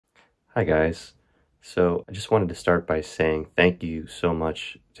Hi guys. So I just wanted to start by saying thank you so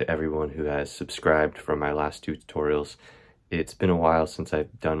much to everyone who has subscribed from my last two tutorials. It's been a while since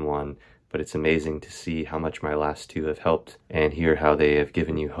I've done one, but it's amazing to see how much my last two have helped and hear how they have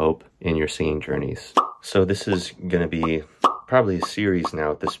given you hope in your singing journeys. So this is going to be probably a series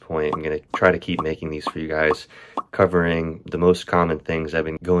now at this point. I'm going to try to keep making these for you guys, covering the most common things I've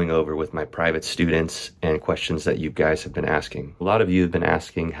been going over with my private students and questions that you guys have been asking. A lot of you have been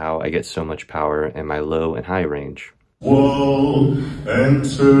asking how I get so much power in my low and high range. Wall and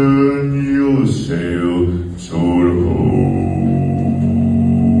turn your sail toward home.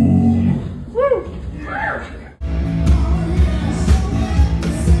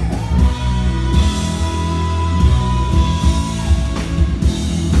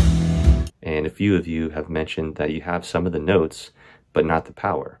 And a few of you have mentioned that you have some of the notes, but not the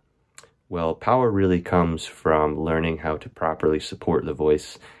power. Well, power really comes from learning how to properly support the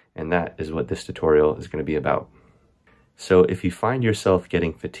voice, and that is what this tutorial is going to be about. So if you find yourself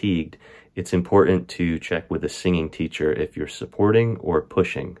getting fatigued, it's important to check with a singing teacher if you're supporting or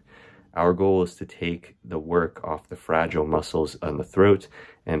pushing. Our goal is to take the work off the fragile muscles on the throat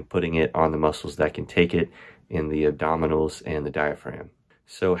and putting it on the muscles that can take it in the abdominals and the diaphragm.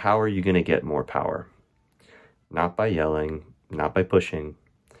 So how are you going to get more power? Not by yelling, not by pushing,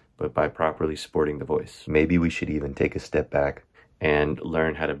 but by properly supporting the voice. Maybe we should even take a step back and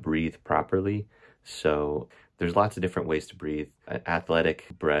learn how to breathe properly. So there's lots of different ways to breathe. An athletic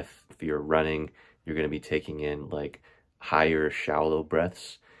breath, if you're running, you're going to be taking in like higher, shallow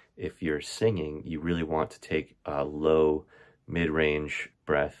breaths. If you're singing, you really want to take a low, mid-range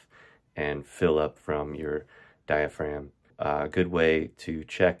breath and fill up from your diaphragm. A good way to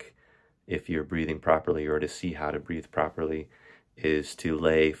check if you're breathing properly or to see how to breathe properly is to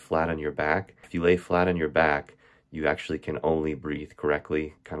lay flat on your back. If you lay flat on your back, you actually can only breathe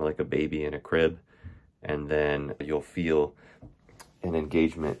correctly, kind of like a baby in a crib. And then you'll feel an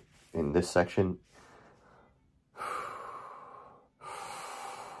engagement in this section.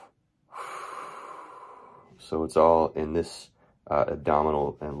 So it's all in this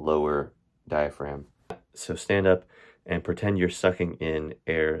abdominal and lower diaphragm. So stand up and pretend you're sucking in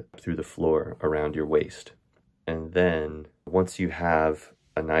air through the floor around your waist. And then once you have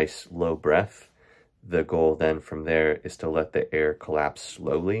a nice low breath, the goal then from there is to let the air collapse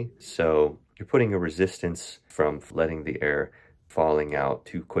slowly. So you're putting a resistance from letting the air falling out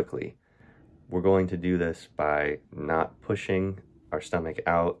too quickly. We're going to do this by not pushing our stomach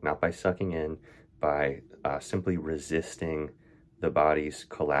out, not by sucking in, by simply resisting the body's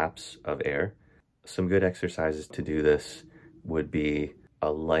collapse of air. Some good exercises to do this would be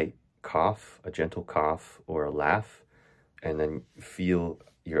a light cough, a gentle cough, or a laugh, and then feel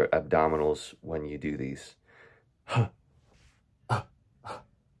your abdominals when you do these.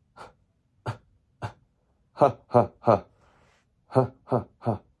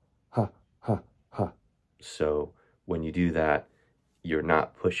 So when you do that, you're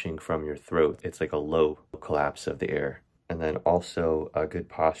not pushing from your throat. It's like a low collapse of the air. And then also a good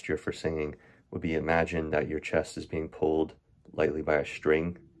posture for singing would be imagine that your chest is being pulled lightly by a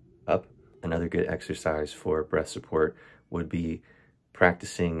string up. Another good exercise for breath support would be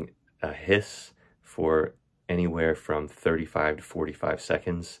practicing a hiss for anywhere from 35 to 45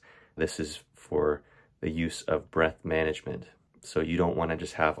 seconds. This is for the use of breath management. So you don't want to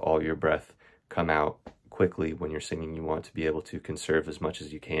just have all your breath come out quickly when you're singing. You want to be able to conserve as much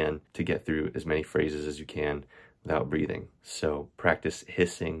as you can to get through as many phrases as you can without breathing. So practice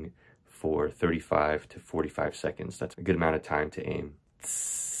hissing for 35 to 45 seconds. That's a good amount of time to aim.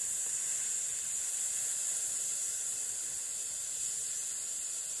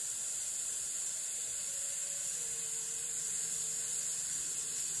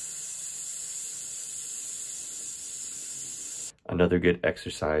 Another good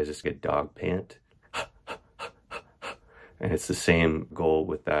exercise is a dog pant. And it's the same goal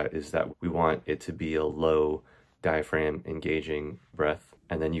with that, is that we want it to be a low diaphragm engaging breath.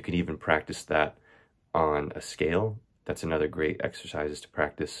 And then you can even practice that on a scale. That's another great exercise, is to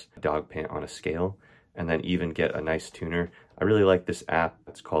practice dog pant on a scale, and then even get a nice tuner. I really like this app.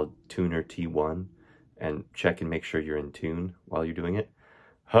 It's called Tuner T1, and check and make sure you're in tune while you're doing it.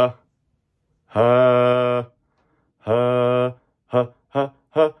 Ha, ha, ha, ha, ha, ha,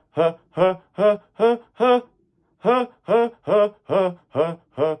 ha, ha, ha, ha, ha, ha, ha, ha, ha, ha,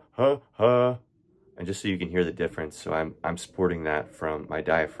 ha, ha, ha. And just so you can hear the difference, so I'm supporting that from my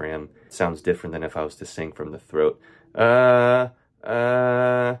diaphragm. It sounds different than if I was to sing from the throat. So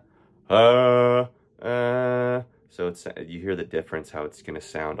it's, you hear the difference, how it's going to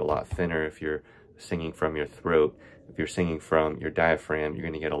sound a lot thinner if you're singing from your throat If you're singing from your diaphragm, you're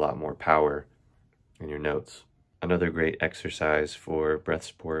going to get a lot more power in your notes. Another great exercise for breath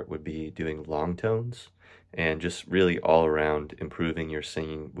support would be doing long tones, and just really all around improving your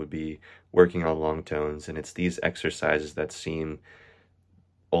singing would be working on long tones. And it's these exercises that seem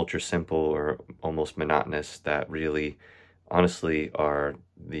ultra simple or almost monotonous that really honestly are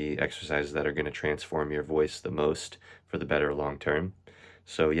the exercises that are going to transform your voice the most for the better long term.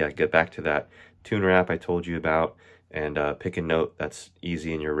 So yeah, get back to that tuner app I told you about, and pick a note that's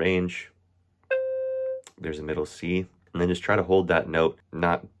easy in your range. There's a middle C, and then just try to hold that note,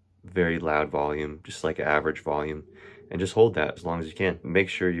 not very loud volume, just like average volume, and just hold that as long as you can. Make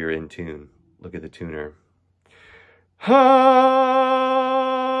sure you're in tune. Look at the tuner.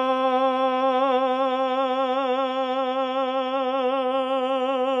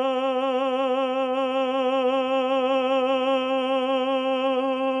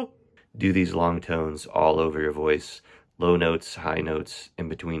 Do these long tones all over your voice, low notes, high notes, in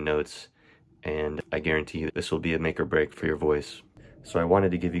between notes, and I guarantee you this will be a make or break for your voice. So I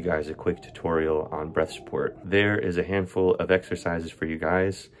wanted to give you guys a quick tutorial on breath support. There is a handful of exercises for you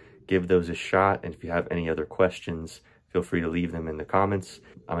guys. Give those a shot, and if you have any other questions, feel free to leave them in the comments.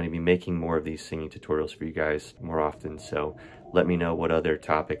 I'm going to be making more of these singing tutorials for you guys more often, so let me know what other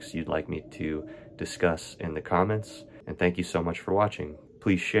topics you'd like me to discuss in the comments. And thank you so much for watching.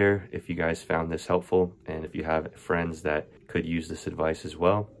 Please share if you guys found this helpful, and if you have friends that could use this advice as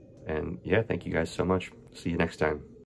well. And yeah, thank you guys so much. See you next time.